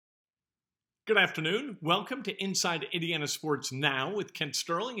Good afternoon. Welcome to Inside Indiana Sports Now with Kent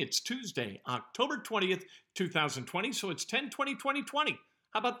Sterling. It's Tuesday, October 20th, 2020, so it's 10/20/2020.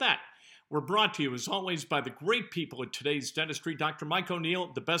 How about that? We're brought to you, as always, by the great people at Today's Dentistry. Dr. Mike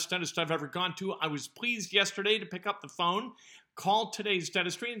O'Neill, the best dentist I've ever gone to. I was pleased yesterday to pick up the phone, call Today's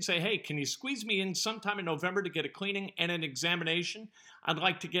Dentistry and say, hey, can you squeeze me in sometime in November to get a cleaning and an examination? I'd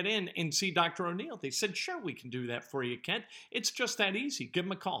like to get in and see Dr. O'Neill. They said, sure, we can do that for you, Kent. It's just that easy. Give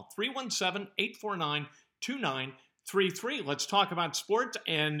them a call, 317-849-2933. Let's talk about sports,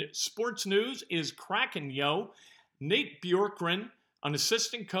 and sports news is cracking, yo. Nate Bjorkgren, an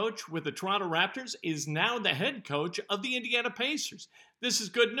assistant coach with the Toronto Raptors, is now the head coach of the Indiana Pacers. This is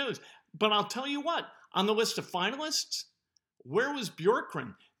good news. But I'll tell you what, on the list of finalists, where was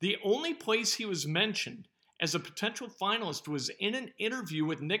Bjorkgren? The only place he was mentioned as a potential finalist was in an interview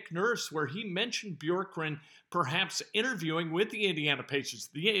with Nick Nurse, where he mentioned Bjorkgren perhaps interviewing with the Indiana Pacers.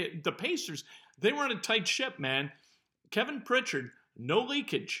 The Pacers, they were on a tight ship, man. Kevin Pritchard, no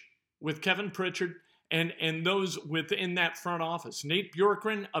leakage with Kevin Pritchard and those within that front office. Nate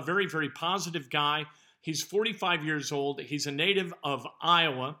Bjorkgren, a very, very positive guy. He's 45 years old. He's a native of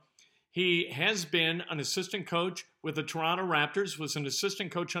Iowa. He has been an assistant coach with the Toronto Raptors, was an assistant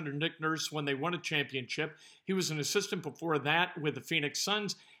coach under Nick Nurse when they won a championship. He was an assistant before that with the Phoenix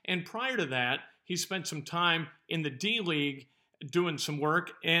Suns. And prior to that, he spent some time in the D-League doing some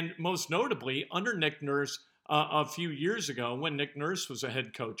work, and most notably under Nick Nurse a few years ago when Nick Nurse was a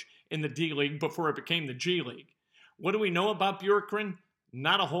head coach in the D-League before it became the G-League. What do we know about Bjorkgren?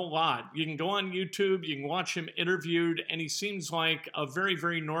 Not a whole lot. You can go on YouTube, you can watch him interviewed, and he seems like a very,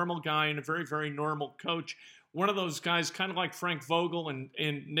 very normal guy and a very, very normal coach. One of those guys, kind of like Frank Vogel and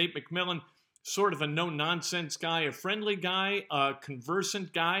Nate McMillan, sort of a no-nonsense guy, a friendly guy, a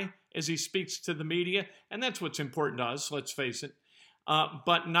conversant guy as he speaks to the media, and that's what's important to us, let's face it.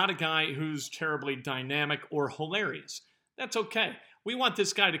 But not a guy who's terribly dynamic or hilarious. That's okay. We want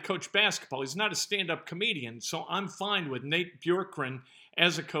this guy to coach basketball. He's not a stand-up comedian, so I'm fine with Nate Bjorkgren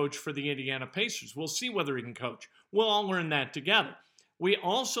as a coach for the Indiana Pacers. We'll see whether he can coach. We'll all learn that together. We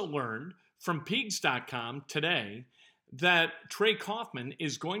also learned from Pigs.com today that Trey Kaufman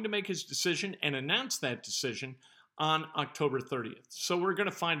is going to make his decision and announce that decision on October 30th. So we're going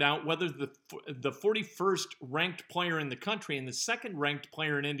to find out whether the 41st ranked player in the country and the second ranked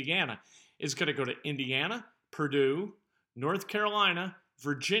player in Indiana is going to go to Indiana, Purdue, North Carolina,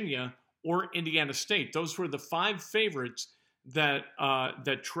 Virginia, or Indiana State. Those were the five favorites that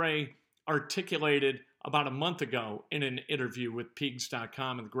Trey articulated about a month ago in an interview with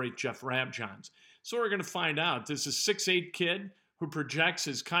Pigs.com and the great Jeff Rabjohns. So we're going to find out. This is a 6'8" kid who projects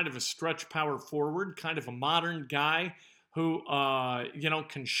as kind of a stretch power forward, kind of a modern guy who,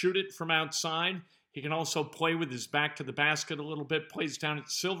 can shoot it from outside. He can also play with his back to the basket a little bit, plays down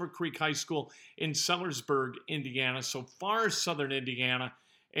at Silver Creek High School in Sellersburg, Indiana, so far southern Indiana,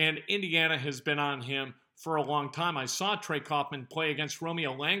 and Indiana has been on him for a long time. I saw Trey Kaufman play against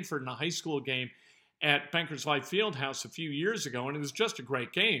Romeo Langford in a high school game at Bankers Life Fieldhouse a few years ago, and it was just a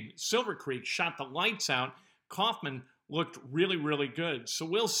great game. Silver Creek shot the lights out. Kaufman looked really, really good. So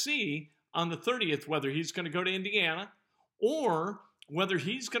we'll see on the 30th whether he's going to go to Indiana or whether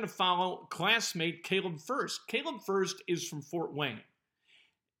he's going to follow classmate Caleb First. Caleb First is from Fort Wayne.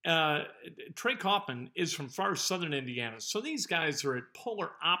 Trey Kaufman is from far southern Indiana. So these guys are at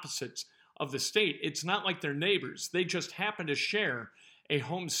polar opposites of the state. It's not like they're neighbors. They just happen to share a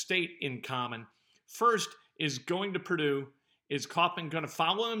home state in common. First is going to Purdue. Is Kaufman going to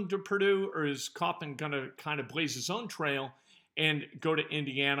follow him to Purdue, or is Kaufman going to kind of blaze his own trail and go to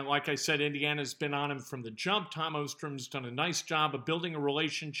Indiana? Like I said, Indiana's been on him from the jump. Tom Ostrom's done a nice job of building a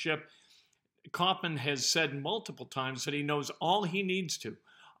relationship. Kaufman has said multiple times that he knows all he needs to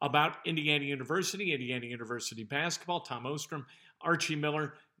about Indiana University basketball. Tom Ostrom, Archie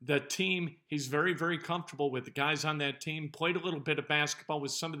Miller, the team, he's very, very comfortable with the guys on that team. Played a little bit of basketball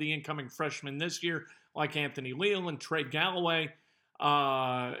with some of the incoming freshmen this year, like Anthony Leal and Trey Galloway,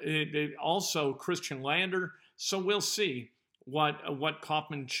 also Christian Lander. So we'll see what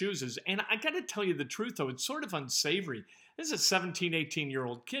Kaufman chooses. And I got to tell you the truth, though, it's sort of unsavory. This is a 17,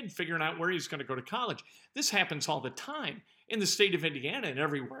 18-year-old kid figuring out where he's going to go to college. This happens all the time in the state of Indiana and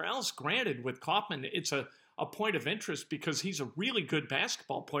everywhere else. Granted, with Kaufman, it's a point of interest because he's a really good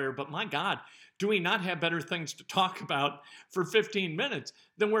basketball player, but my God, do we not have better things to talk about for 15 minutes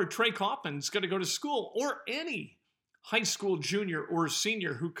than where Trey Kaufman's going to go to school, or any high school junior or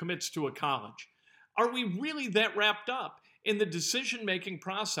senior who commits to a college? Are we really that wrapped up in the decision-making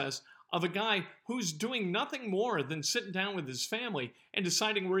process of a guy who's doing nothing more than sitting down with his family and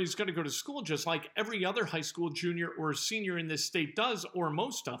deciding where he's going to go to school, just like every other high school junior or senior in this state does, or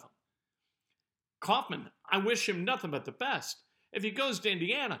most of them? Kaufman, I wish him nothing but the best. If he goes to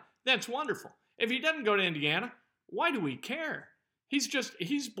Indiana, that's wonderful. If he doesn't go to Indiana, why do we care? He's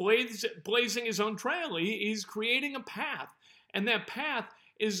blazing his own trail. He's creating a path. And that path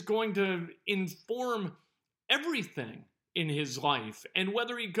is going to inform everything in his life. And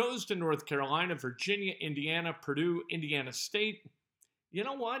whether he goes to North Carolina, Virginia, Indiana, Purdue, Indiana State, you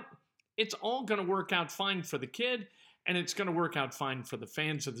know what? It's all going to work out fine for the kid, and it's going to work out fine for the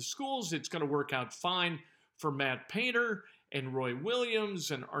fans of the schools. It's going to work out fine for Matt Painter and Roy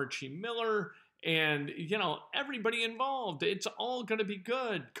Williams and Archie Miller and, everybody involved. It's all going to be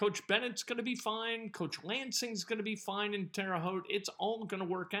good. Coach Bennett's going to be fine. Coach Lansing's going to be fine in Terre Haute. It's all going to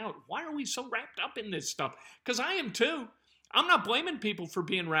work out. Why are we so wrapped up in this stuff? Because I am too. I'm not blaming people for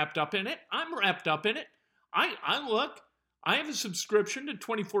being wrapped up in it. I'm wrapped up in it. I look. I have a subscription to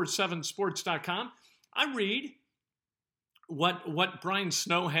 247sports.com. I read what Brian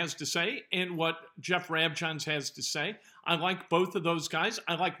Snow has to say and what Jeff Rabjohns has to say. I like both of those guys.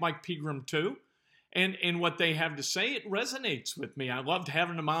 I like Mike Pegram too. And what they have to say, it resonates with me. I loved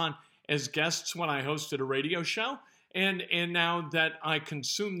having them on as guests when I hosted a radio show. And now that I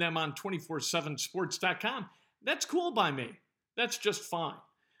consume them on 247sports.com, that's cool by me. That's just fine.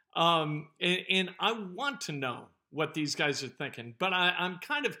 And I want to know what these guys are thinking. But I'm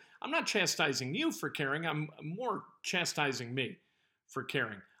not chastising you for caring. I'm more chastising me for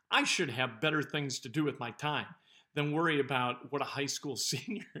caring. I should have better things to do with my time than worry about what a high school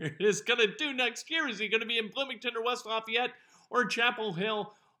senior is going to do next year. Is he going to be in Bloomington or West Lafayette or Chapel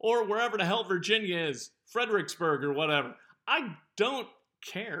Hill or wherever the hell Virginia is, Fredericksburg or whatever? I don't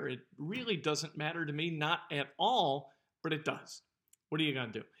care. It really doesn't matter to me, not at all, but it does. What are you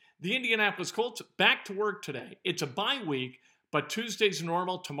going to do? The Indianapolis Colts back to work today. It's a bye week, but Tuesday's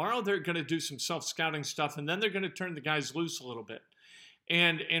normal. Tomorrow they're going to do some self-scouting stuff, and then they're going to turn the guys loose a little bit.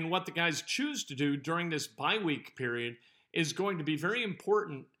 And what the guys choose to do during this bye week period is going to be very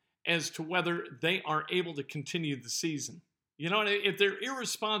important as to whether they are able to continue the season. If they're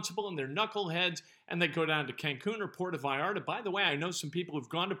irresponsible and they're knuckleheads and they go down to Cancun or Puerto Vallarta. By the way, I know some people who've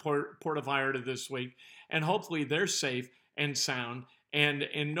gone to Puerto Vallarta this week, and hopefully they're safe and sound and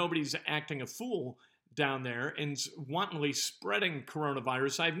nobody's acting a fool down there and wantonly spreading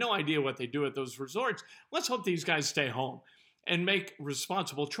coronavirus. I have no idea what they do at those resorts. Let's hope these guys stay home and make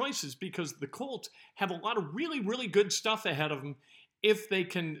responsible choices, because the Colts have a lot of really, really good stuff ahead of them if they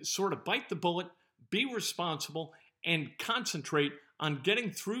can sort of bite the bullet, be responsible, and concentrate on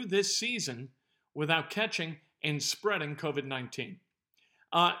getting through this season without catching and spreading COVID-19.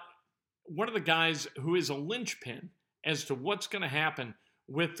 One of the guys who is a linchpin as to what's going to happen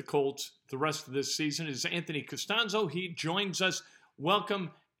with the Colts the rest of this season is Anthony Castonzo. He joins us. Welcome,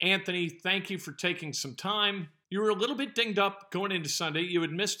 Anthony. Thank you for taking some time. You were a little bit dinged up going into Sunday. You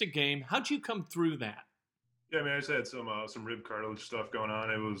had missed a game. How'd you come through that? Yeah, I just had some rib cartilage stuff going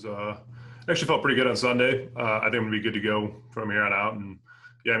on. It was actually felt pretty good on Sunday. I think I'm gonna be good to go from here on out. And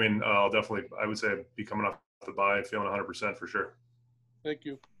yeah, I would say be coming off the bye, feeling 100% for sure. Thank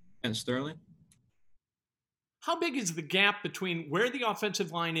you. And Sterling? How big is the gap between where the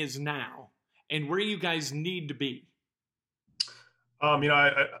offensive line is now and where you guys need to be? I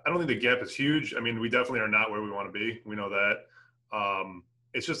don't think the gap is huge. We definitely are not where we want to be. We know that.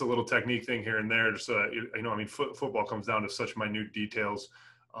 It's just a little technique thing here and there. Just football comes down to such minute details.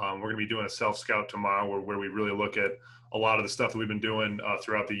 We're going to be doing a self-scout tomorrow where we really look at a lot of the stuff that we've been doing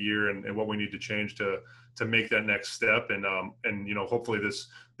throughout the year and what we need to change to make that next step. And hopefully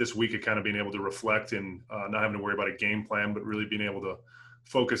this week of kind of being able to reflect and not having to worry about a game plan, but really being able to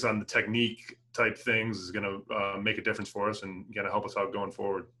focus on the technique type things is going to make a difference for us and going to help us out going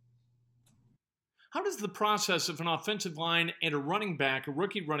forward. How does the process of an offensive line and a running back, a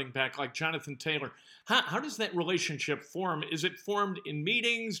rookie running back like Jonathan Taylor, how does that relationship form? Is it formed in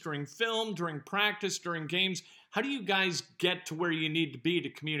meetings, during film, during practice, during games? How do you guys get to where you need to be to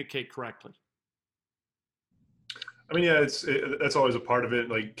communicate correctly? That's always a part of it,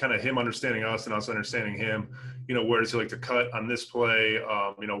 like kind of him understanding us and us understanding him. Where does he like to cut on this play?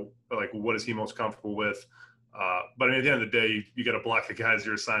 Like what is he most comfortable with? But at the end of the day, you got to block the guys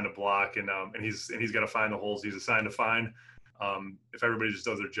you're assigned to block, and he's got to find the holes he's assigned to find. If everybody just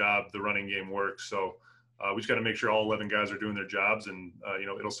does their job, the running game works. So we just got to make sure all 11 guys are doing their jobs, and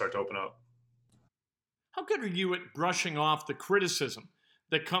it'll start to open up. How good are you at brushing off the criticism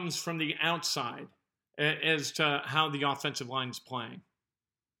that comes from the outside as to how the offensive line is playing?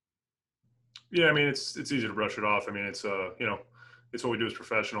 Yeah, it's easy to brush it off. It's what we do as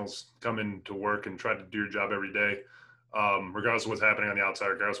professionals, come into work and try to do your job every day. Regardless of what's happening on the outside,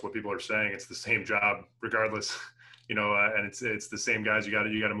 regardless of what people are saying, it's the same job regardless, and it's the same guys. You got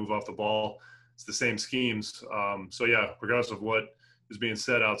to move off the ball. it's the same schemes. So yeah, regardless of what is being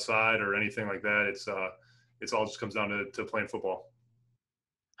said outside or anything like that, it's all just comes down to playing football.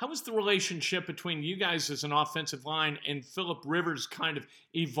 How has the relationship between you guys as an offensive line and Philip Rivers kind of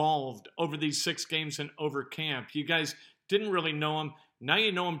evolved over these 6 games and over camp? You guys didn't really know him. Now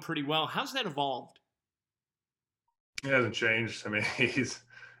you know him pretty well. How's that evolved? It hasn't changed. I mean, he's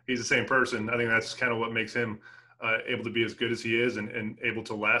the same person. I think that's kind of what makes him able to be as good as he is and able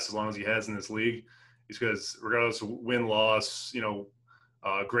to last as long as he has in this league. Is because regardless of win, loss,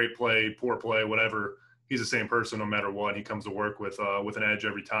 great play, poor play, whatever, he's the same person no matter what. He comes to work with an edge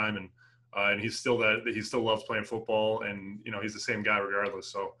every time, and he's still he still loves playing football, and he's the same guy regardless.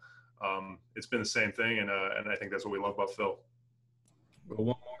 So it's been the same thing, and I think that's what we love about Phil. Well,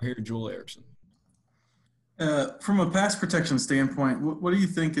 one more here, Joel Erickson. From a pass protection standpoint, what do you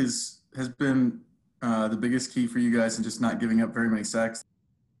think has been the biggest key for you guys in just not giving up very many sacks?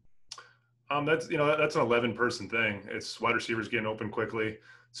 That's that's an 11-person thing. It's wide receivers getting open quickly.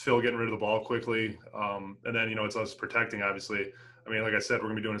 It's Phil getting rid of the ball quickly, and then it's us protecting. Obviously, I mean, like I said, we're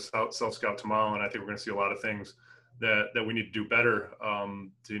going to be doing a self scout tomorrow, and I think we're going to see a lot of things that we need to do better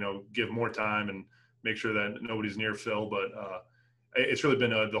to give more time and make sure that nobody's near Phil. But it's really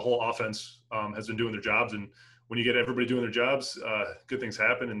been the whole offense has been doing their jobs, and when you get everybody doing their jobs, good things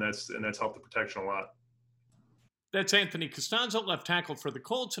happen, and that's helped the protection a lot. That's Anthony Castonzo, left tackle for the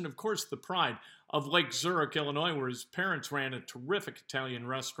Colts, and of course the pride of Lake Zurich, Illinois, where his parents ran a terrific Italian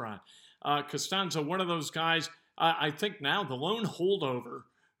restaurant. Castonzo, one of those guys, I think now the lone holdover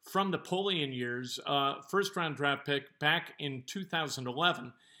from the Napoleon years, first-round draft pick back in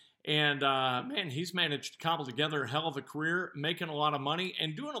 2011. And, man, he's managed to cobble together a hell of a career, making a lot of money,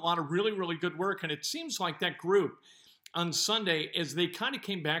 and doing a lot of really, really good work. And it seems like that group on Sunday, as they kind of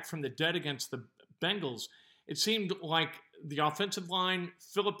came back from the dead against the Bengals, it seemed like the offensive line,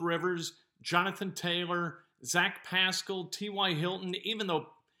 Philip Rivers, Jonathan Taylor, Zach Pascal, T.Y. Hilton, even though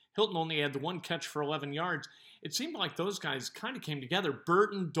Hilton only had the one catch for 11 yards, it seemed like those guys kind of came together.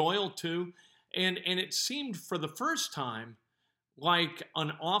 Burton, Doyle, too. And it seemed for the first time like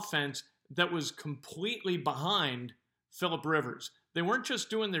an offense that was completely behind Philip Rivers. They weren't just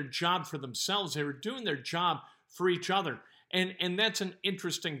doing their job for themselves. They were doing their job for each other. And that's an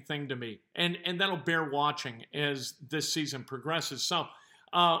interesting thing to me. And that'll bear watching as this season progresses. So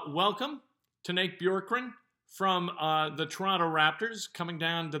welcome to Nate Bjorkgren from the Toronto Raptors, coming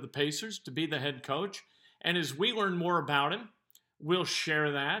down to the Pacers to be the head coach. And as we learn more about him, we'll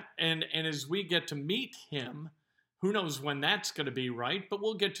share that. And as we get to meet him, who knows when that's going to be, right? But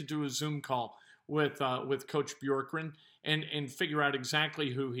we'll get to do a Zoom call with Coach Bjorkgren and figure out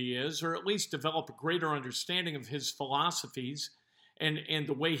exactly who he is, or at least develop a greater understanding of his philosophies and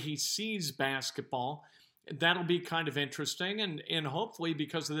the way he sees basketball. That'll be kind of interesting. And hopefully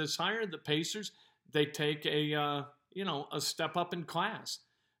because of this hire, the Pacers, they take a step up in class,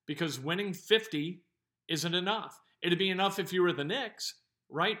 because winning 50 isn't enough. It'd be enough if you were the Knicks,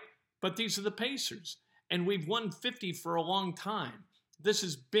 right? But these are the Pacers. And we've won 50 for a long time. This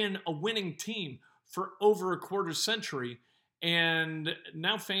has been a winning team for over a quarter century. And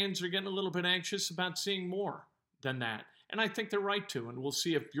now fans are getting a little bit anxious about seeing more than that. And I think they're right to. And we'll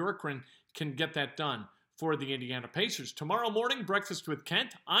see if Bjorkgren can get that done for the Indiana Pacers. Tomorrow morning, Breakfast with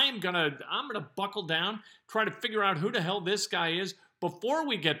Kent. I'm gonna buckle down, try to figure out who the hell this guy is before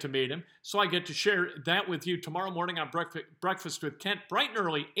we get to meet him, so I get to share that with you tomorrow morning on Breakfast with Kent, bright and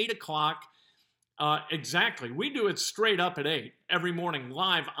early, 8 o'clock. Exactly. We do it straight up at 8 every morning,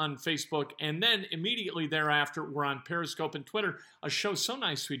 live on Facebook, and then immediately thereafter, we're on Periscope and Twitter, a show so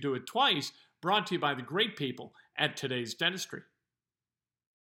nice we do it twice, brought to you by the great people at Today's Dentistry.